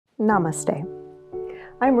Namaste.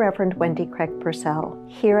 I'm Reverend Wendy Craig Purcell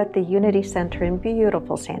here at the Unity Center in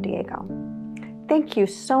beautiful San Diego. Thank you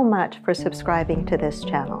so much for subscribing to this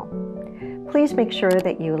channel. Please make sure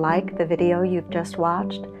that you like the video you've just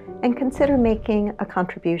watched and consider making a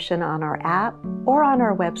contribution on our app or on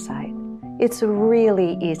our website. It's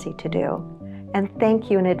really easy to do, and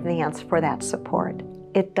thank you in advance for that support.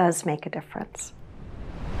 It does make a difference.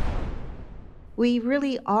 We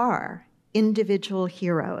really are individual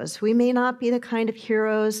heroes. We may not be the kind of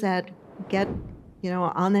heroes that get,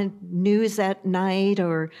 on the news at night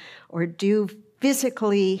or do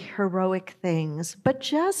physically heroic things, but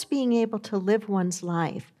just being able to live one's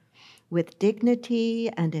life with dignity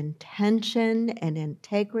and intention and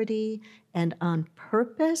integrity and on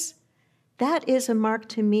purpose, that is a mark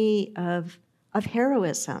to me of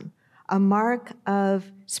heroism, a mark of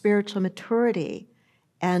spiritual maturity.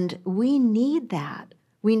 And we need that.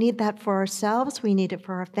 We need that for ourselves, we need it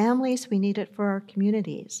for our families, we need it for our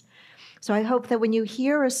communities. So I hope that when you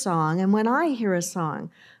hear a song, and when I hear a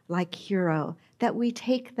song like Hero, that we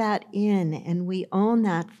take that in and we own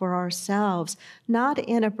that for ourselves, not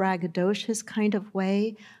in a braggadocious kind of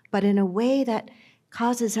way, but in a way that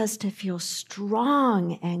causes us to feel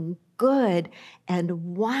strong and good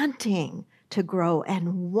and wanting to grow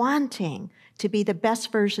and wanting to be the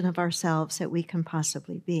best version of ourselves that we can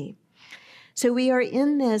possibly be. So we are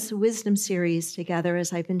in this wisdom series together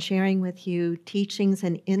as I've been sharing with you teachings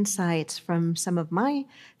and insights from some of my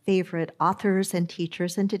favorite authors and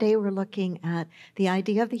teachers. And today we're looking at the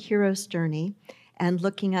idea of the hero's journey and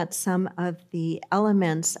looking at some of the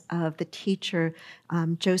elements of the teacher,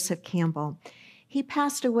 Joseph Campbell. He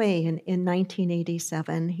passed away in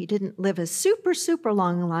 1987. He didn't live a super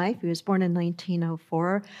long life. He was born in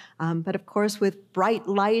 1904. But of course, with bright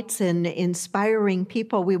lights and inspiring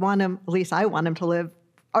people, we want him, at least I want him to live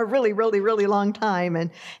a really long time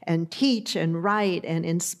and teach and write and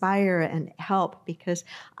inspire and help, because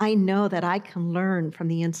I know that I can learn from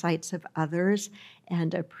the insights of others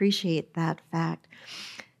and appreciate that fact.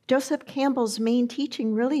 Joseph Campbell's main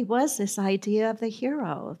teaching really was this idea of the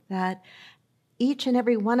hero, that each and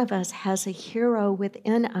every one of us has a hero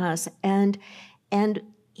within us, and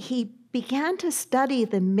he began to study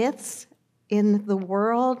the myths in the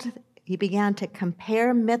world. He began to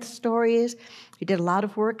compare myth stories. He did a lot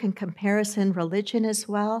of work in comparison religion as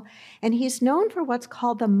well, and he's known for what's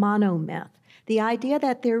called the monomyth, the idea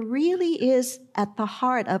that there really is at the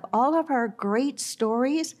heart of all of our great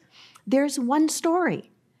stories, there's one story.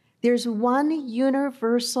 There's one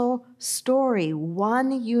universal story,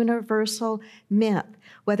 one universal myth.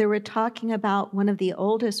 Whether we're talking about one of the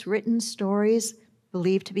oldest written stories,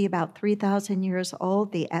 believed to be about 3,000 years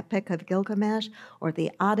old, the Epic of Gilgamesh, or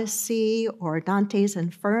the Odyssey, or Dante's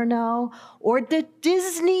Inferno, or the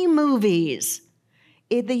Disney movies.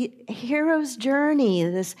 The hero's journey,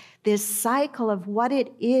 this cycle of what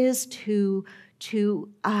it is to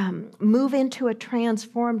move into a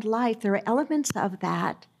transformed life, there are elements of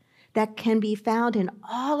that can be found in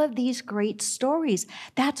all of these great stories.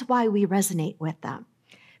 That's why we resonate with them,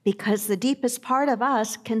 because the deepest part of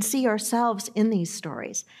us can see ourselves in these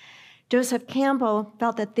stories. Joseph Campbell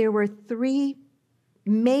felt that there were three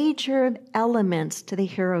major elements to the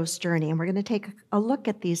hero's journey, and we're going to take a look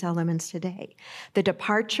at these elements today. The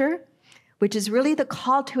departure, which is really the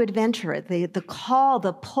call to adventure, the call,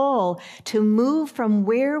 the pull to move from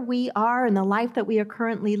where we are in the life that we are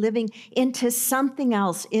currently living into something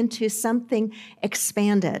else, into something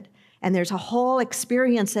expanded. And there's a whole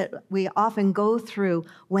experience that we often go through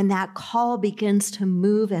when that call begins to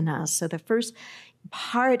move in us. So the first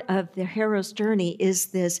part of the hero's journey is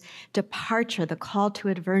this departure, the call to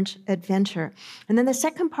adventure. And then the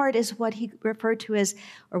second part is what he referred to as,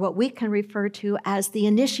 or what we can refer to as, the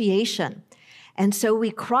initiation. And so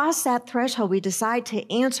we cross that threshold, we decide to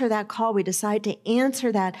answer that call, we decide to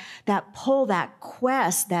answer that pull, that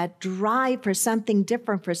quest, that drive for something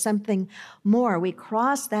different, for something more. We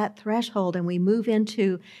cross that threshold and we move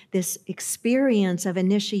into this experience of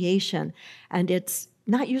initiation. And it's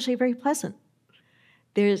not usually very pleasant.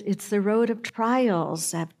 It's the road of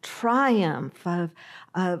trials, of triumph, of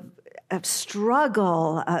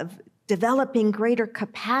struggle, of developing greater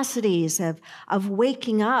capacities, of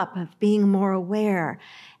waking up, of being more aware.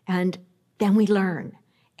 And then we learn.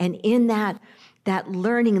 And in that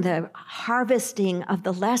learning, the harvesting of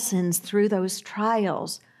the lessons through those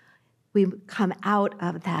trials, we come out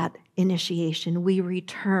of that initiation, we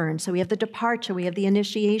return. So we have the departure, we have the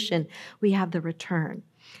initiation, we have the return.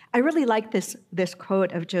 I really like this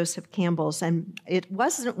quote of Joseph Campbell's, and it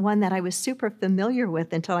wasn't one that I was super familiar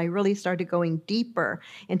with until I really started going deeper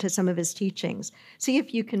into some of his teachings. See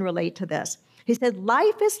if you can relate to this. He said,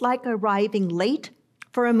 life is like arriving late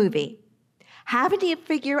for a movie, having to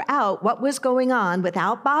figure out what was going on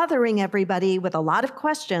without bothering everybody with a lot of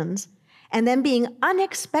questions, and then being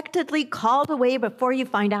unexpectedly called away before you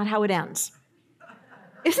find out how it ends.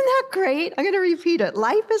 Isn't that great? I'm going to repeat it.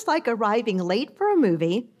 Life is like arriving late for a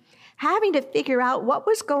movie, having to figure out what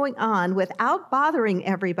was going on without bothering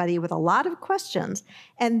everybody with a lot of questions,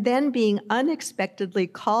 and then being unexpectedly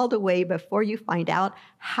called away before you find out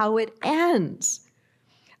how it ends.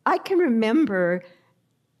 I can remember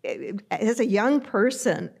as a young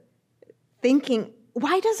person thinking,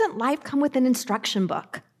 why doesn't life come with an instruction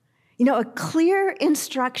book? You know, a clear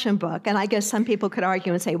instruction book. And I guess some people could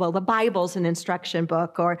argue and say, well, the Bible's an instruction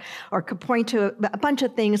book, or could point to a bunch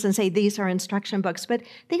of things and say these are instruction books. But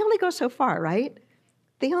they only go so far, right?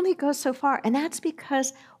 They only go so far. And that's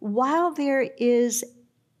because while there is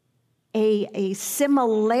a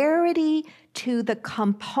similarity to the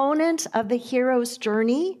components of the hero's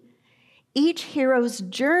journey, each hero's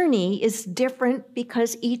journey is different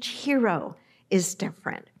because each hero is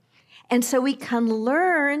different. And so we can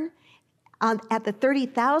learn at the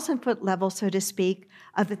 30,000-foot level, so to speak,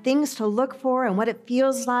 of the things to look for and what it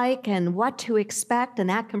feels like and what to expect, and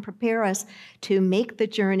that can prepare us to make the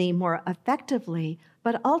journey more effectively.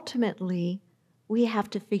 But ultimately, we have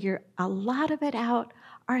to figure a lot of it out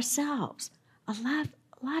ourselves, a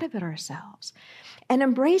lot of it ourselves. And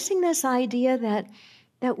embracing this idea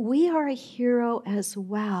that we are a hero as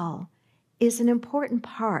well is an important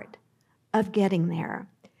part of getting there.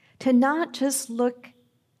 To not just look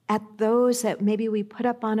at those that maybe we put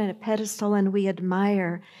up on a pedestal and we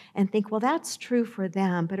admire and think, well, that's true for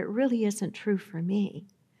them, but it really isn't true for me.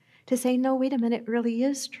 To say, no, wait a minute, it really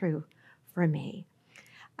is true for me.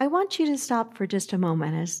 I want you to stop for just a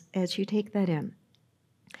moment as you take that in.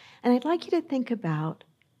 And I'd like you to think about,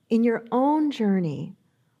 in your own journey,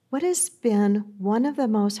 what has been one of the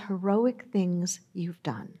most heroic things you've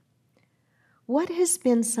done? What has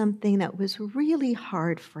been something that was really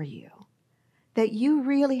hard for you, that you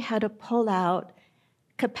really had to pull out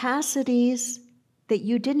capacities that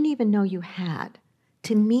you didn't even know you had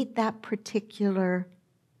to meet that particular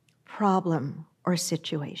problem or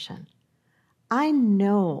situation? I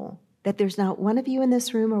know that there's not one of you in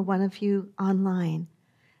this room or one of you online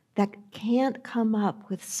that can't come up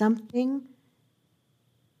with something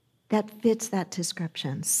that fits that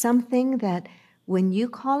description, something that when you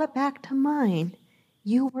call it back to mind,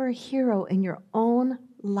 you were a hero in your own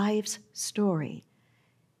life's story.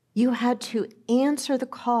 You had to answer the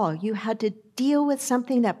call. You had to deal with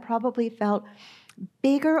something that probably felt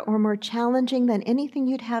bigger or more challenging than anything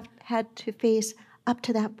you'd have had to face up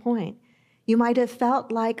to that point. You might have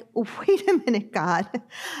felt like, wait a minute, God,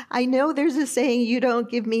 I know there's a saying, you don't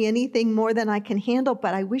give me anything more than I can handle,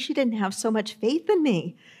 but I wish you didn't have so much faith in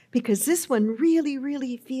me because this one really,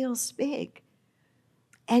 really feels big.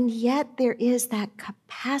 And yet there is that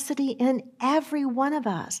capacity in every one of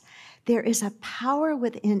us. There is a power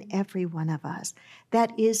within every one of us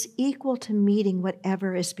that is equal to meeting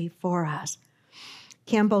whatever is before us.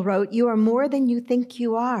 Campbell wrote, "You are more than you think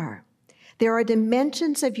you are. There are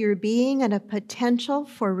dimensions of your being and a potential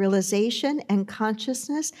for realization and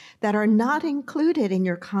consciousness that are not included in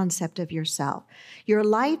your concept of yourself. Your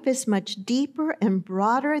life is much deeper and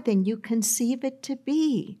broader than you conceive it to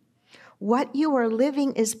be. What you are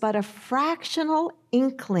living is but a fractional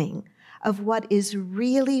inkling of what is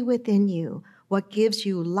really within you, what gives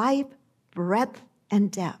you life, breadth, and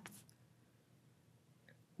depth."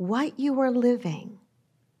 What you are living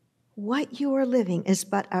is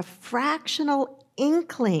but a fractional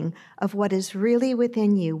inkling of what is really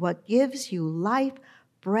within you, what gives you life,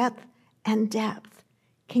 breadth, and depth.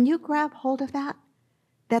 Can you grab hold of that?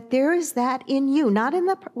 That there is that in you, not in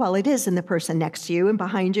it is in the person next to you and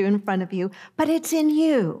behind you, in front of you, but it's in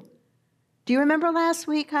you. Do you remember last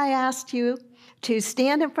week I asked you to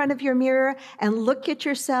stand in front of your mirror and look at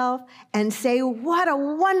yourself and say, what a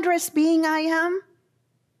wondrous being I am?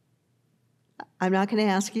 I'm not going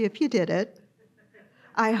to ask you if you did it.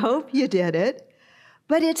 I hope you did it.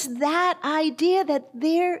 But it's that idea that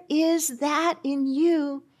there is that in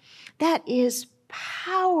you that is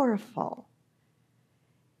powerful,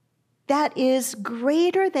 that is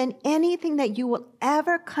greater than anything that you will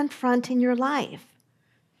ever confront in your life.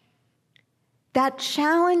 That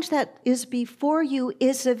challenge that is before you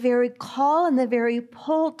is the very call and the very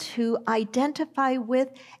pull to identify with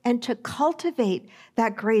and to cultivate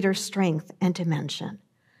that greater strength and dimension.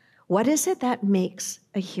 What is it that makes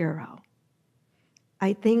a hero?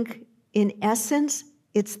 I think, in essence,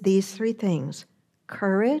 it's these three things: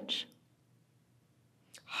 courage,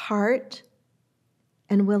 heart,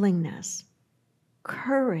 and willingness.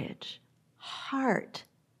 Courage, heart,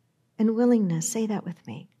 and willingness. Say that with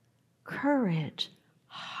me. Courage,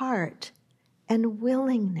 heart, and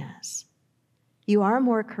willingness. You are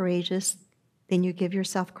more courageous than you give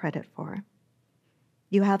yourself credit for.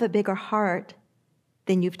 You have a bigger heart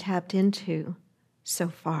than you've tapped into so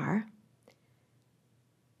far.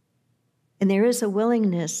 And there is a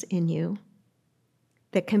willingness in you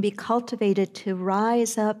that can be cultivated to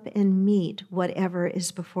rise up and meet whatever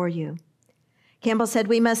is before you. Campbell said,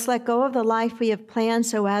 we must let go of the life we have planned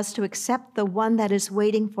so as to accept the one that is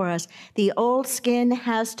waiting for us. The old skin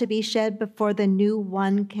has to be shed before the new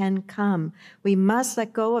one can come. We must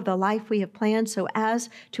let go of the life we have planned so as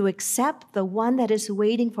to accept the one that is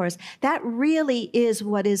waiting for us. That really is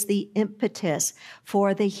what is the impetus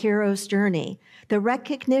for the hero's journey. The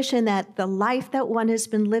recognition that the life that one has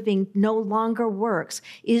been living no longer works,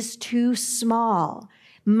 is too small,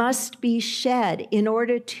 must be shed in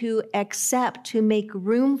order to accept, to make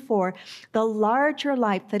room for the larger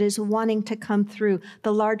life that is wanting to come through,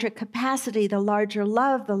 the larger capacity, the larger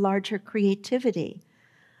love, the larger creativity.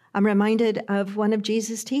 I'm reminded of one of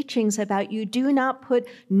Jesus' teachings about you do not put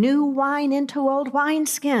new wine into old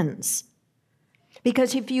wineskins.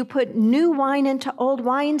 Because if you put new wine into old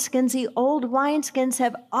wineskins, the old wineskins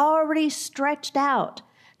have already stretched out.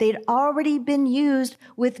 They'd already been used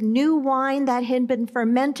with new wine that had been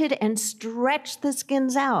fermented and stretched the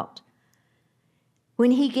skins out. When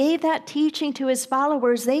he gave that teaching to his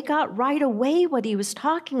followers, they got right away what he was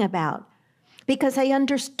talking about because they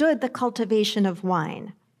understood the cultivation of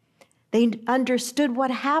wine. They understood what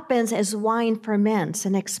happens as wine ferments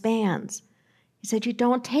and expands. He said, you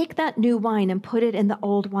don't take that new wine and put it in the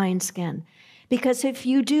old wineskin, because if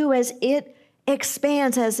you do, as it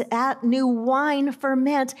expands, as that new wine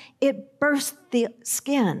ferments, it bursts the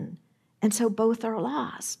skin, and so both are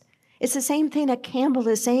lost. It's the same thing that Campbell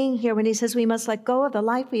is saying here when he says we must let go of the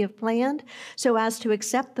life we have planned so as to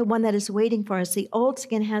accept the one that is waiting for us. The old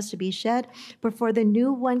skin has to be shed before the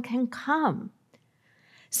new one can come.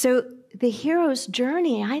 So the hero's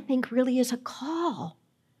journey, I think, really is a call.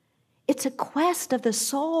 It's a quest of the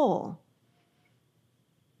soul.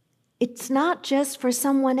 It's not just for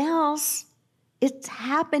someone else. It's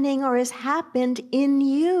happening or has happened in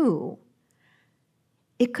you.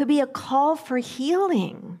 It could be a call for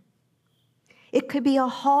healing. It could be a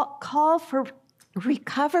call for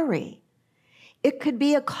recovery. It could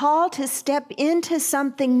be a call to step into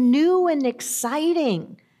something new and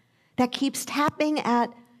exciting that keeps tapping at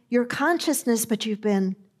your consciousness, but you've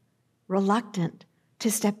been reluctant to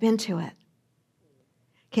step into it.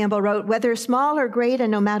 Campbell wrote, whether small or great, and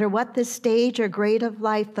no matter what the stage or grade of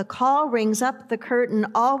life, the call rings up the curtain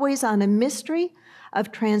always on a mystery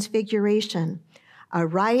of transfiguration, a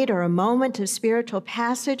rite or a moment of spiritual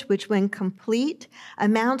passage which, when complete,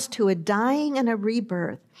 amounts to a dying and a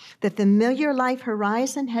rebirth. The familiar life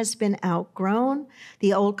horizon has been outgrown.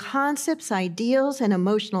 The old concepts, ideals, and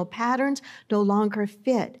emotional patterns no longer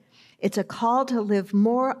fit. It's a call to live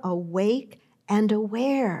more awake and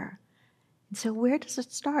aware. And so where does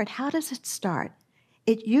it start? How does it start?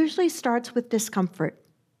 It usually starts with discomfort.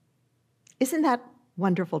 Isn't that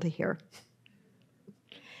wonderful to hear?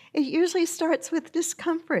 It usually starts with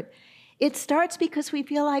discomfort. It starts because we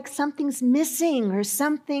feel like something's missing or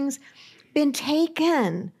something's been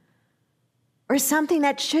taken or something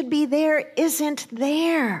that should be there isn't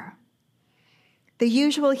there. The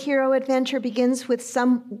usual hero adventure begins with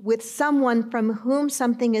someone from whom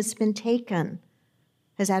something has been taken.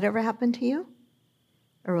 Has that ever happened to you?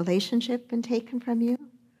 A relationship been taken from you?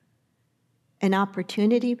 An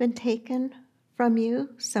opportunity been taken from you?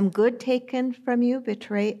 Some good taken from you?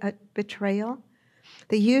 Betrayal?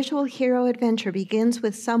 The usual hero adventure begins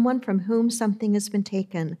with someone from whom something has been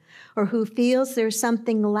taken, or who feels there's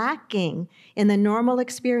something lacking in the normal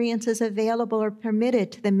experiences available or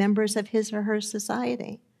permitted to the members of his or her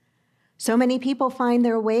society. So many people find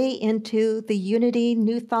their way into the Unity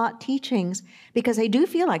New Thought teachings because they do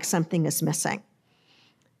feel like something is missing.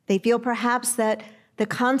 They feel perhaps that the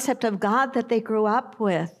concept of God that they grew up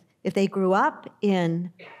with, if they grew up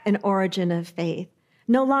in an origin of faith,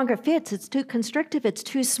 no longer fits. It's too constrictive, it's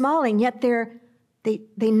too small, and yet they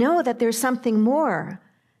know that there's something more.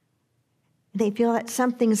 They feel that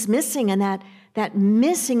something's missing, and that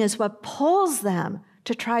missing is what pulls them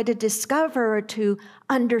to try to discover or to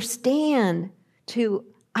understand, to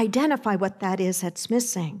identify what that is that's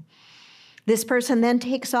missing. This person then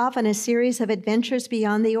takes off on a series of adventures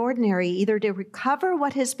beyond the ordinary, either to recover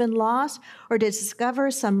what has been lost or to discover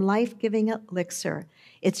some life-giving elixir.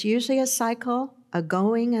 It's usually a cycle, a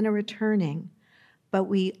going and a returning, but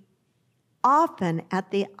we often, at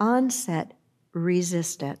the onset,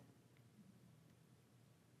 resist it.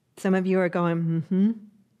 Some of you are going,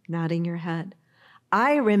 nodding your head.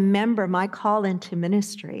 I remember my call into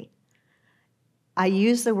ministry. I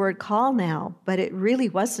use the word call now, but it really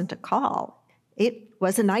wasn't a call. It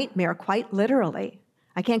was a nightmare, quite literally.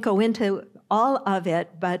 I can't go into all of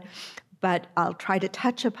it, but I'll try to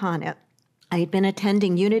touch upon it. I had been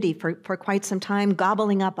attending Unity for quite some time,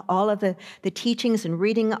 gobbling up all of the teachings and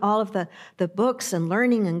reading all of the books and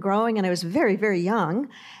learning and growing, and I was very, very young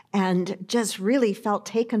and just really felt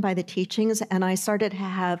taken by the teachings, and I started to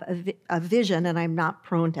have a vision, and I'm not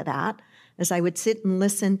prone to that. As I would sit and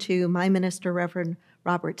listen to my minister, Reverend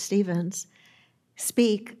Robert Stevens,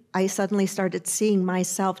 speak, I suddenly started seeing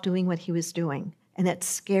myself doing what he was doing, and it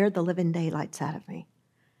scared the living daylights out of me.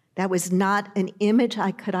 That was not an image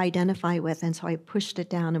I could identify with, and so I pushed it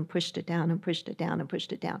down and pushed it down and pushed it down and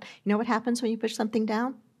pushed it down. You know what happens when you push something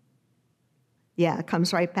down? Yeah, it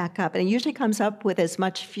comes right back up, and it usually comes up with as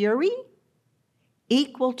much fury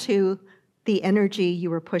equal to the energy you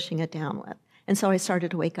were pushing it down with. And so I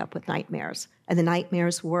started to wake up with nightmares, and the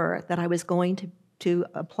nightmares were that I was going to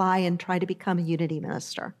apply and try to become a Unity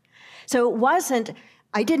minister. So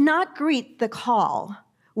I did not greet the call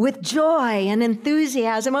with joy and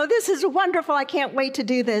enthusiasm. Oh, this is wonderful. I can't wait to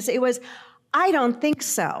do this. It was, I don't think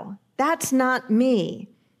so. That's not me.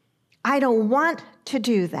 I don't want to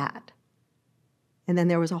do that. And then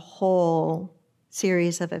there was a whole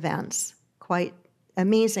series of events, quite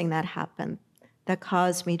amazing, that happened, that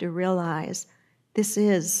caused me to realize this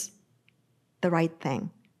is the right thing.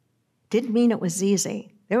 Didn't mean it was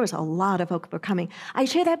easy. There was a lot of overcoming. I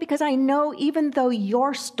share that because I know even though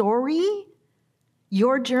your story,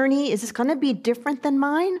 your journey is going to be different than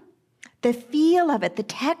mine, the feel of it, the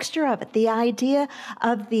texture of it, the idea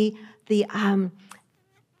of the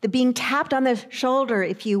being tapped on the shoulder,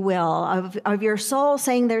 if you will, of your soul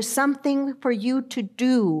saying there's something for you to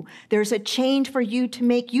do. There's a change for you to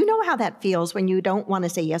make. You know how that feels when you don't want to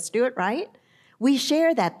say yes to it, right? We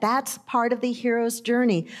share that. That's part of the hero's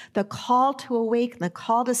journey, the call to awaken, the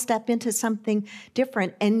call to step into something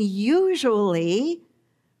different. And usually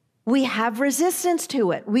we have resistance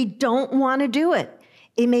to it. We don't want to do it.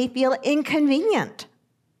 It may feel inconvenient.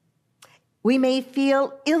 We may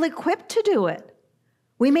feel ill-equipped to do it.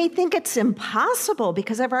 We may think it's impossible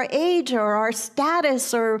because of our age or our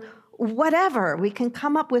status or whatever. We can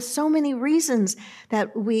come up with so many reasons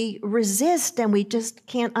that we resist and we just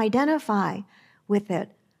can't identify with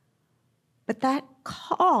it. But that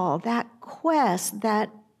call, that quest,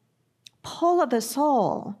 that pull of the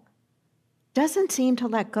soul doesn't seem to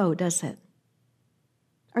let go, does it?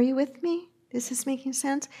 Are you with me? Is this making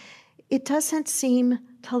sense? It doesn't seem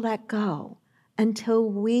to let go until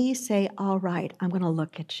we say, all right, I'm going to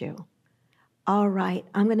look at you. All right,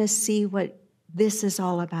 I'm going to see what this is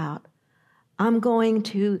all about. I'm going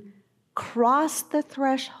to cross the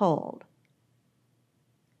threshold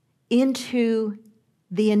into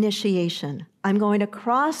the initiation. I'm going to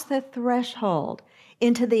cross the threshold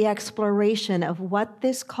into the exploration of what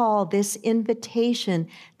this call, this invitation,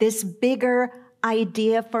 this bigger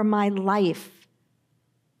idea for my life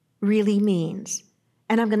really means.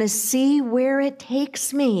 And I'm going to see where it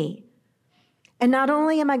takes me. And not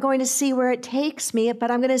only am I going to see where it takes me,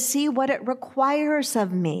 but I'm going to see what it requires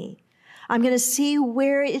of me. I'm going to see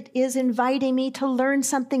where it is inviting me to learn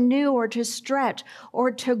something new or to stretch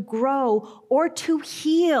or to grow or to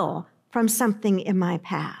heal from something in my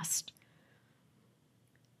past.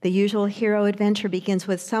 The usual hero adventure begins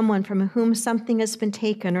with someone from whom something has been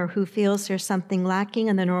taken or who feels there's something lacking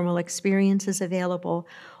in the normal experiences available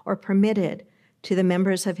or permitted to the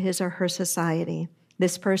members of his or her society.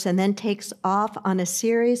 This person then takes off on a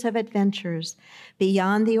series of adventures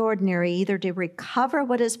beyond the ordinary, either to recover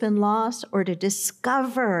what has been lost or to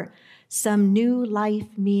discover some new life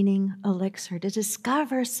meaning elixir, to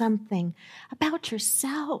discover something about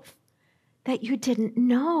yourself that you didn't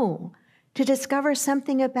know, to discover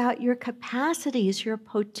something about your capacities, your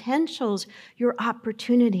potentials, your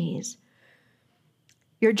opportunities.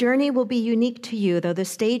 Your journey will be unique to you, though the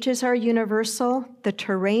stages are universal. The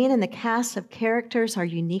terrain and the cast of characters are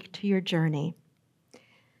unique to your journey.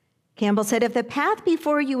 Campbell said, if the path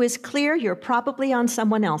before you is clear, you're probably on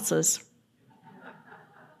someone else's.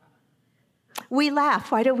 We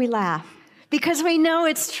laugh. Why do we laugh? Because we know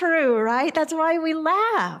it's true, right? That's why we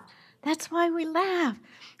laugh. That's why we laugh.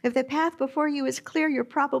 If the path before you is clear, you're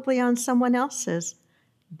probably on someone else's.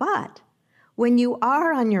 But when you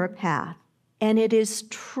are on your path, and it is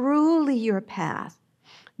truly your path,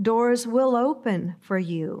 doors will open for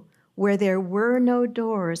you where there were no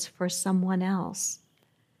doors for someone else.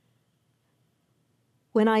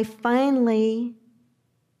 When I finally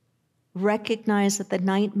recognized that the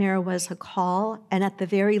nightmare was a call, and at the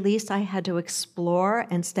very least I had to explore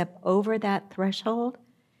and step over that threshold,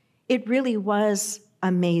 it really was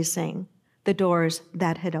amazing, the doors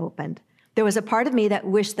that had opened. There was a part of me that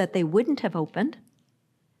wished that they wouldn't have opened,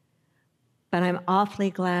 but I'm awfully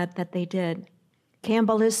glad that they did.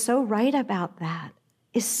 Campbell is so right about that,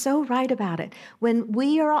 is so right about it. When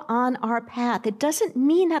we are on our path, it doesn't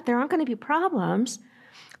mean that there aren't going to be problems,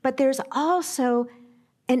 but there's also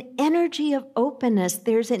an energy of openness.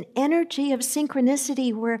 There's an energy of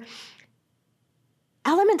synchronicity where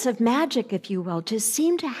elements of magic, if you will, just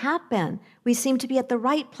seem to happen. We seem to be at the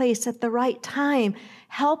right place at the right time.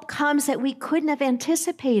 Help comes that we couldn't have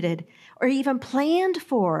anticipated or even planned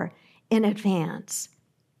for in advance.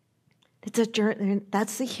 It's a journey.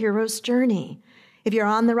 That's the hero's journey. If you're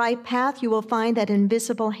on the right path, you will find that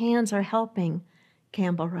invisible hands are helping,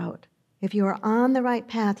 Campbell wrote. If you are on the right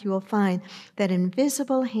path, you will find that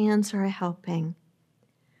invisible hands are helping.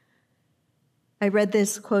 I read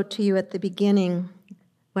this quote to you at the beginning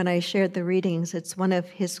when I shared the readings. It's one of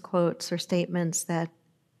his quotes or statements that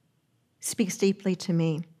speaks deeply to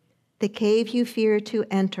me. The cave you fear to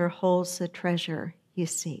enter holds the treasure you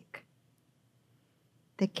seek.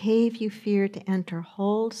 The cave you fear to enter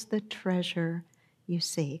holds the treasure you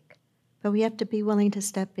seek. But we have to be willing to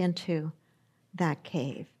step into that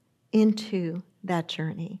cave, into that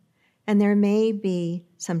journey. And there may be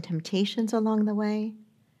some temptations along the way.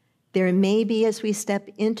 There may be, as we step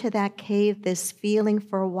into that cave, this feeling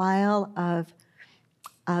for a while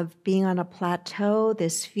of being on a plateau,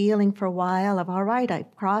 this feeling for a while of, all right,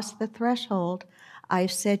 I've crossed the threshold.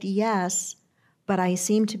 I've said yes, but I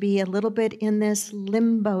seem to be a little bit in this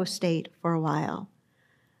limbo state for a while.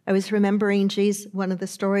 I was remembering one of the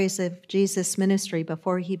stories of Jesus' ministry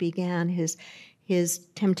before he began his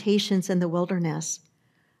temptations in the wilderness,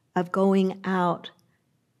 of going out,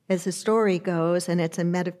 as the story goes, and it's a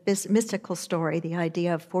mystical story, the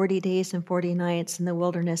idea of 40 days and 40 nights in the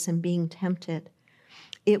wilderness and being tempted.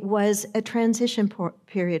 It was a transition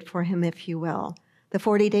period for him, if you will. The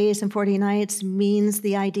 40 days and 40 nights means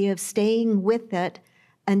the idea of staying with it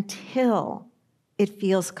until it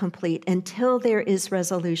feels complete, until there is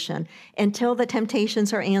resolution, until the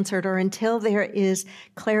temptations are answered, or until there is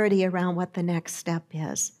clarity around what the next step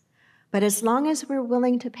is. But as long as we're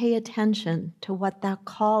willing to pay attention to what that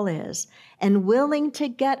call is, and willing to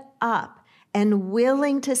get up, and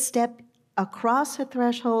willing to step across a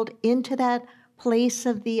threshold into that place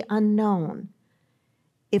of the unknown,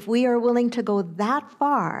 if we are willing to go that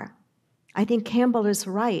far, I think Campbell is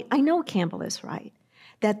right. I know Campbell is right,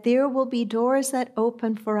 that there will be doors that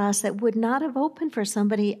open for us that would not have opened for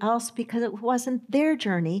somebody else because it wasn't their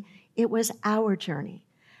journey, it was our journey.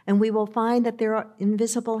 And we will find that there are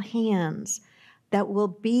invisible hands that will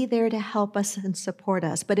be there to help us and support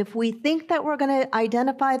us. But if we think that we're going to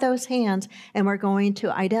identify those hands and we're going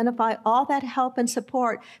to identify all that help and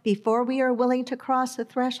support before we are willing to cross the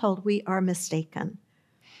threshold, we are mistaken.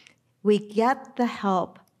 We get the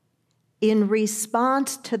help in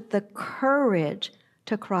response to the courage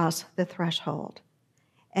to cross the threshold.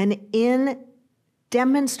 And in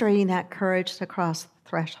demonstrating that courage to cross the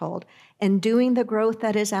threshold and doing the growth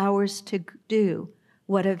that is ours to do,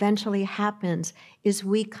 what eventually happens is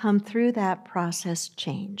we come through that process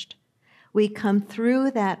changed. We come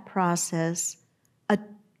through that process a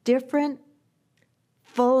different,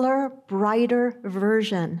 fuller, brighter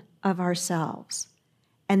version of ourselves.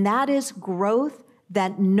 And that is growth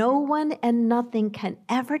that no one and nothing can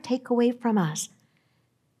ever take away from us.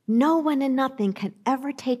 No one and nothing can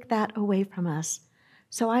ever take that away from us.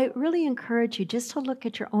 So I really encourage you just to look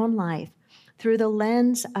at your own life through the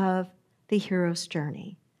lens of the hero's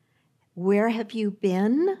journey. Where have you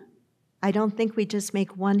been? I don't think we just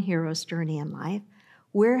make one hero's journey in life.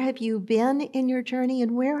 Where have you been in your journey,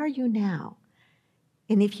 and where are you now?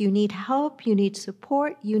 And if you need help, you need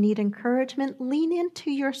support, you need encouragement, lean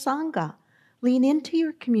into your Sangha. Lean into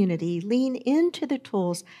your community. Lean into the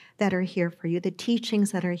tools that are here for you, the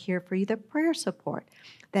teachings that are here for you, the prayer support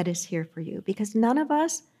that is here for you. Because none of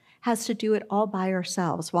us has to do it all by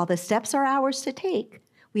ourselves. While the steps are ours to take,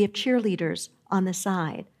 we have cheerleaders on the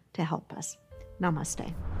side to help us.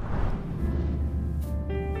 Namaste.